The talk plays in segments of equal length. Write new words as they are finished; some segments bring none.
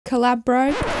collab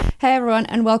bro. Hey everyone,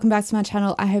 and welcome back to my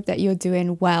channel. I hope that you're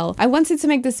doing well. I wanted to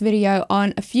make this video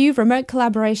on a few remote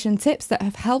collaboration tips that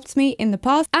have helped me in the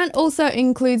past, and also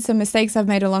include some mistakes I've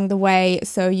made along the way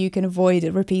so you can avoid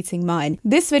repeating mine.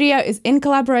 This video is in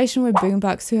collaboration with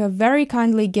Boombox, who have very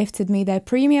kindly gifted me their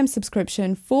premium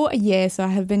subscription for a year, so I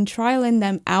have been trialing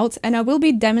them out, and I will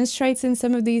be demonstrating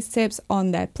some of these tips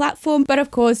on their platform, but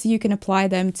of course you can apply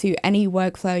them to any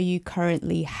workflow you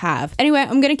currently have. Anyway,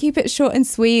 I'm going to keep it short and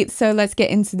sweet, so let's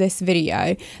get into this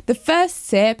video. The first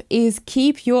tip is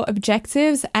keep your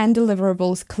objectives and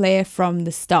deliverables clear from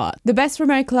the start. The best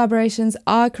remote collaborations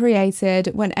are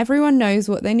created when everyone knows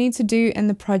what they need to do in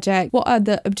the project, what are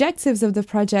the objectives of the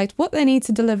project, what they need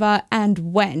to deliver,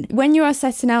 and when. When you are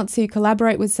setting out to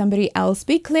collaborate with somebody else,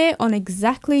 be clear on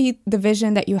exactly the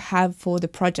vision that you have for the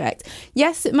project.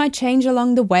 Yes, it might change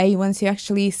along the way once you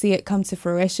actually see it come to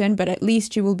fruition, but at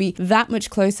least you will be that much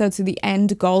closer to the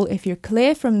end goal if you're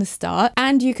clear from the start,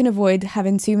 and you can avoid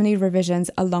having too many revisions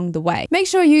along the way. Make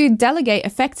sure you delegate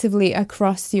effectively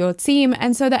across your team,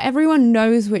 and so that everyone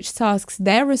knows which tasks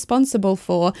they're responsible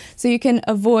for, so you can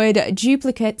avoid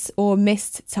duplicates or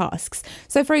missed tasks.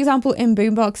 So for example, in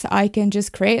Boombox, I can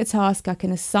just create a task, I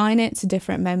can assign it to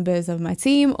different members of my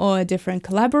team or different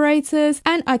collaborators,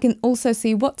 and I can also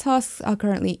see what tasks are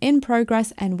currently in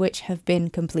progress and which have been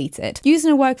completed.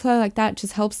 Using a workflow like that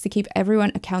just helps to keep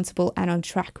everyone accountable and on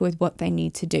track with what they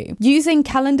need to do. Using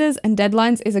calendars and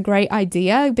deadlines is a great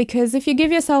idea, because if you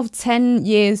give yourself 10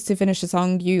 years to finish a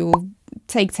song, you'll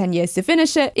take 10 years to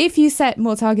finish it. If you set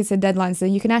more targeted deadlines,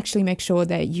 then you can actually make sure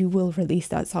that you will release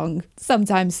that song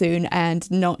sometime soon and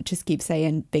not just keep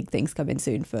saying big things coming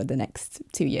soon for the next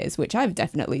 2 years, which I've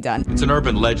definitely done. It's an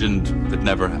urban legend that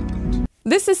never happened.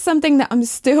 This is something that I'm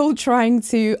still trying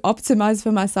to optimize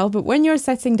for myself, but when you're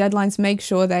setting deadlines, make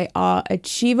sure they are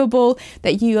achievable,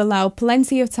 that you allow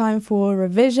plenty of time for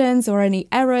revisions or any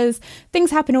errors.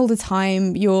 Things happen all the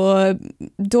time. Your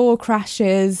door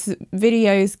crashes,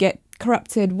 videos get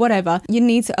corrupted, whatever. You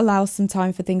need to allow some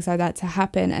time for things like that to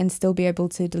happen and still be able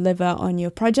to deliver on your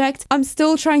project. I'm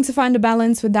still trying to find a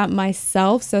balance with that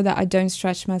myself so that I don't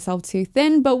stretch myself too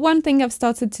thin, but one thing I've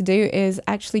started to do is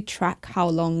actually track how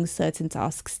long certain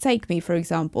tasks take me. For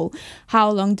example,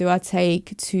 how long do I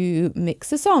take to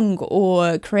mix a song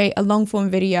or create a long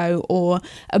form video or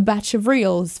a batch of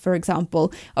reels, for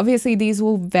example. Obviously these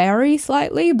will vary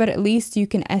slightly, but at least you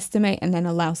can estimate and then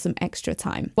allow some extra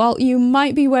time. While you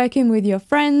might be working with your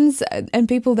friends and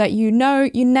people that you know,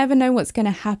 you never know what's going to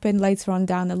happen later on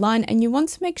down the line, and you want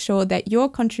to make sure that your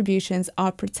contributions are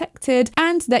protected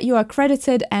and that you are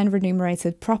credited and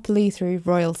remunerated properly through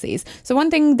royalties. So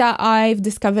one thing that I've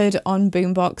discovered on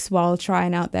Boombox while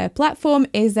trying out their platform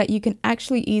is that you can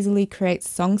actually easily create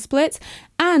song splits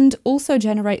and also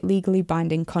generate legally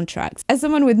binding contracts. As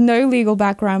someone with no legal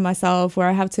background myself, where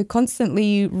I have to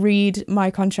constantly read my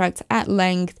contracts at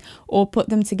length or put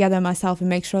them together myself and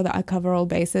make sure that I cover all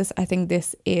bases, I think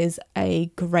this is a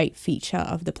great feature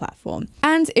of the platform.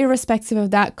 And irrespective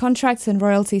of that, contracts and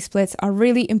royalty splits are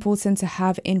really important to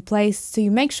have in place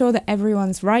to make sure that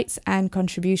everyone's rights and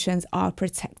contributions are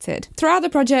protected. Throughout the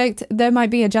project, there might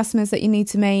be adjustments that you need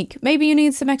to make. Maybe you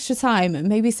need some extra time,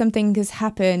 maybe something has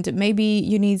happened, maybe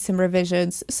you need some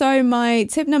revisions. So my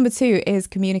tip number 2 is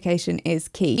communication is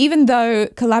key. Even though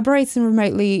collaborating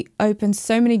remotely opens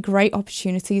so many great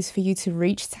opportunities for you to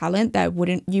reach talent that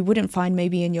you wouldn't find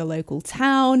maybe in your local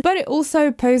town, but it also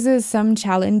poses some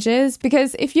challenges,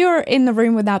 because if you're in the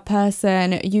room with that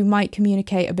person, you might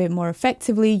communicate a bit more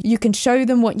effectively. You can show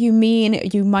them what you mean.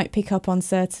 You might pick up on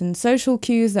certain social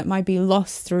cues that might be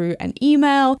lost through an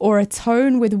email or a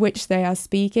tone with which they are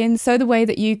speaking. So the way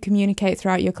that you communicate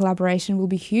throughout your collaboration will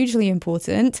be hugely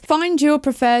important. Find your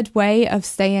preferred way of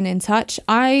staying in touch.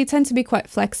 I tend to be quite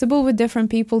flexible with different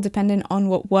people depending on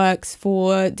what works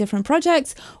for different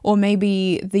projects, or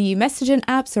maybe the messaging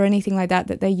apps or anything like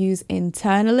that they use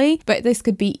internally. But this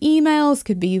could be emails,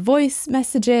 could be voice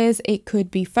messages, it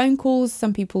could be phone calls.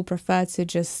 Some people prefer to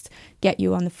just get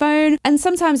you on the phone, and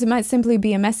sometimes it might simply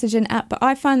be a messaging app, but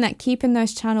I find that keeping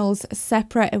those channels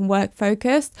separate and work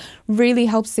focused really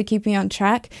helps to keep me on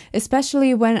track,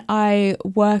 especially when I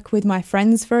work with my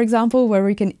friends, for example, where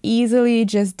we can easily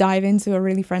just dive into a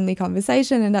really friendly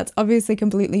conversation, and that's obviously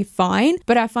completely fine.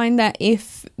 But I find that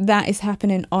if that is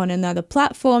happening on another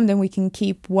platform, then we can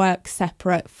keep work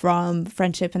separate from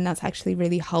friendship, and that's actually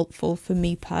really helpful for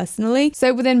me personally.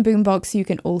 So within Boombox, you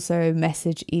can also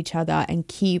message each other and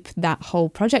keep that whole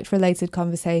project related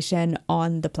conversation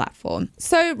on the platform.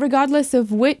 So regardless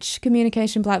of which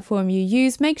communication platform you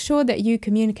use, make sure that you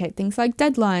communicate things like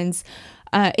deadlines,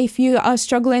 If you are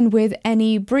struggling with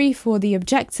any brief or the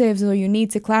objectives, or you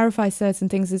need to clarify certain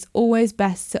things, it's always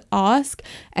best to ask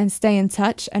and stay in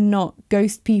touch and not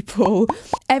ghost people.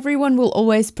 Everyone will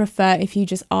always prefer if you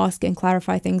just ask and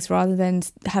clarify things rather than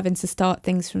having to start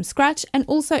things from scratch. And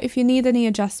also, if you need any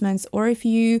adjustments or if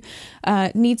you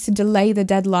need to delay the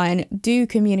deadline, do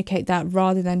communicate that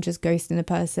rather than just ghosting the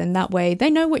person. That way they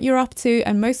know what you're up to,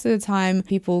 and most of the time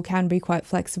people can be quite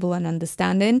flexible and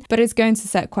understanding, but it's going to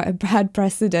set quite a bad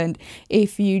precedent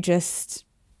if you just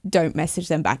don't message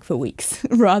them back for weeks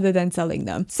rather than telling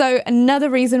them. So another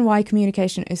reason why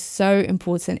communication is so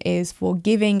important is for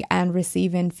giving and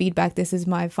receiving feedback. This is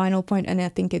my final point, and I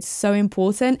think it's so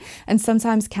important and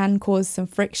sometimes can cause some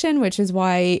friction, which is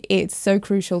why it's so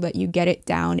crucial that you get it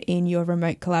down in your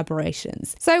remote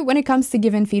collaborations. So when it comes to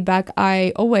giving feedback,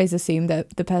 I always assume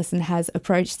that the person has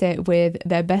approached it with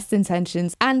their best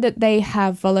intentions and that they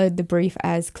have followed the brief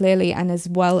as clearly and as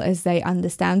well as they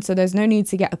understand. So there's no need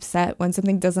to get upset when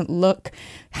something doesn't look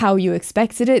how you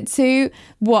expected it to.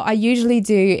 What I usually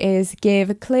do is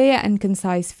give clear and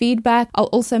concise feedback. I'll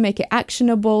also make it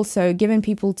actionable, so giving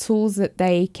people tools that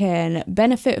they can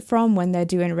benefit from when they're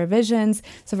doing revisions.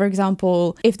 So for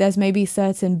example, if there's maybe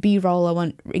certain B-roll I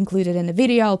want included in the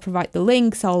video, I'll provide the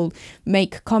links, I'll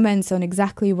make comments on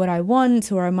exactly what I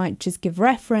want, or I might just give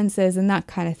references and that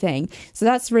kind of thing. So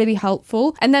that's really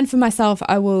helpful. And then for myself,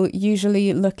 I will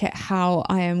usually look at how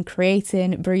I am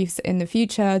creating briefs in the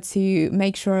future to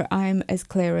make sure I'm as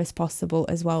clear as possible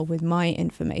as well with my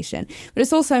information. But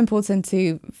it's also important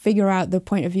to figure out the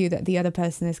point of view that the other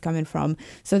person is coming from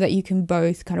so that you can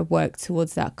both kind of work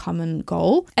towards that common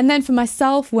goal. And then for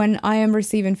myself, when I am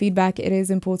receiving feedback, it is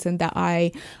important that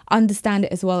I understand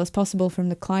it as well as possible from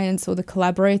the client's or the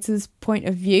collaborator's point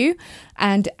of view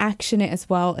and action it as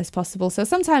well as possible. So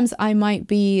sometimes I might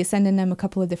be sending them a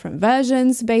couple of different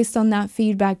versions based on that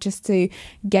feedback just to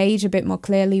gauge a bit more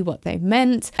clearly what they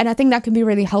meant. And I think that can be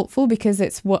really helpful because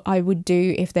it's what I would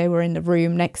do if they were in the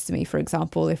room next to me. For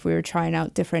example, if we were trying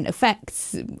out different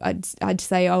effects, I'd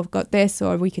say, oh, I've got this,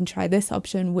 or we can try this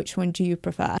option. Which one do you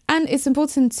prefer? And it's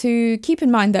important to keep in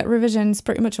mind that revisions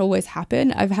pretty much always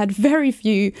happen. I've had very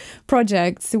few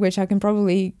projects, which I can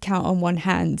probably count on one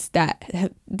hand,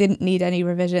 that didn't need any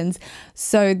revisions.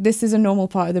 So this is a normal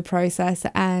part of the process,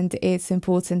 and it's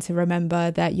important to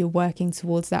remember that you're working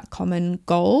towards that common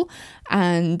goal,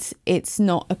 and it's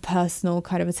not a personal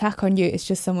kind of attack on you, it's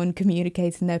just someone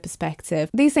communicating their perspective.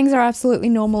 These things are absolutely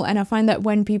normal, and I find that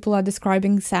when people are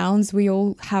describing sounds, we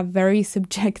all have very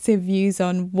subjective views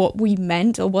on what we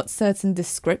meant or what certain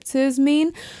descriptors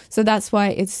mean. So that's why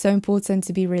it's so important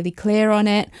to be really clear on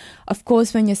it. Of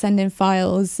course, when you're sending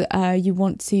files, you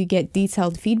want to get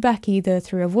detailed feedback either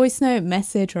through a voice note,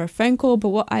 message, or a phone call. But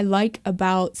what I like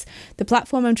about the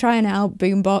platform I'm trying out,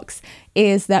 Boombox,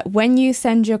 is that when you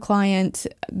send your client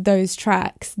those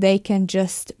tracks, they can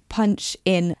just punch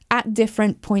in at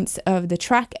different points of the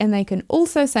track, and they can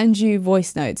also send you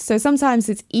voice notes. So sometimes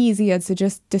it's easier to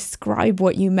just describe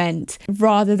what you meant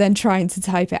rather than trying to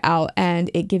type it out,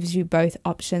 and it gives you both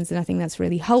options, and I think that's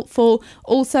really helpful.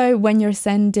 Also, when you're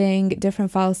sending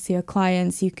different files to your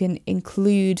clients, you can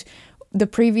include the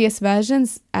previous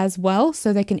versions as well,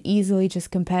 so they can easily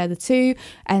just compare the two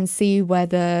and see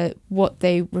whether what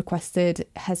they requested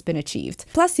has been achieved.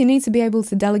 Plus, you need to be able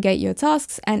to delegate your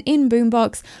tasks, and in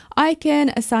Boombox, I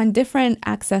can assign different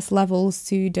access levels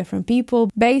to different people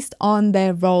based on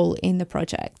their role in the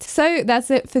project. So that's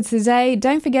it for today.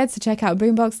 Don't forget to check out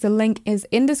Boombox. The link is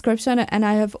in description, and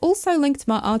I have also linked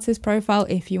my artist profile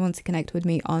if you want to connect with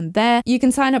me on there. You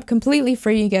can sign up completely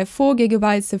free. You get 4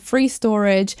 GB of free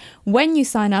storage when you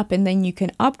sign up, and then you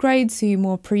can upgrade to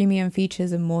more premium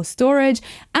features and more storage.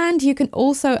 And you can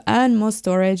also earn more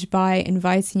storage by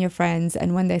inviting your friends,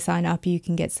 and when they sign up, you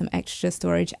can get some extra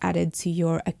storage added to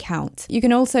your account. You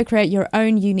can also create your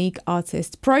own unique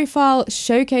artist profile,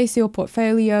 showcase your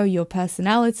portfolio, your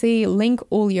personality, link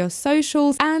all your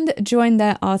socials, and join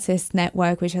their artist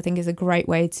network, which I think is a great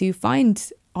way to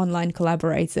find online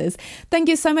collaborators. Thank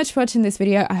you so much for watching this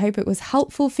video. I hope it was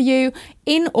helpful for you.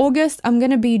 In August, I'm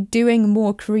going to be doing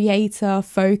more creator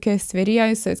focused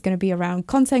videos. So it's going to be around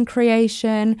content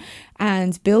creation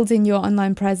and building your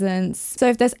online presence. So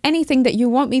if there's anything that you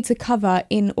want me to cover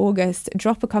in August,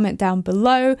 drop a comment down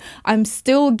below. I'm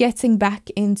still getting back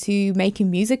into making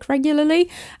music regularly,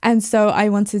 and so I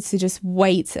wanted to just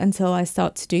wait until I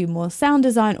start to do more sound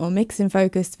design or mixing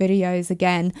focused videos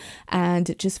again,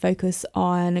 and just focus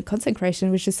on content creation,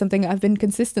 which is something I've been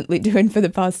consistently doing for the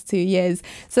past 2 years.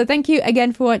 So thank you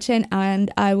again for watching,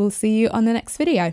 and I will see you on the next video.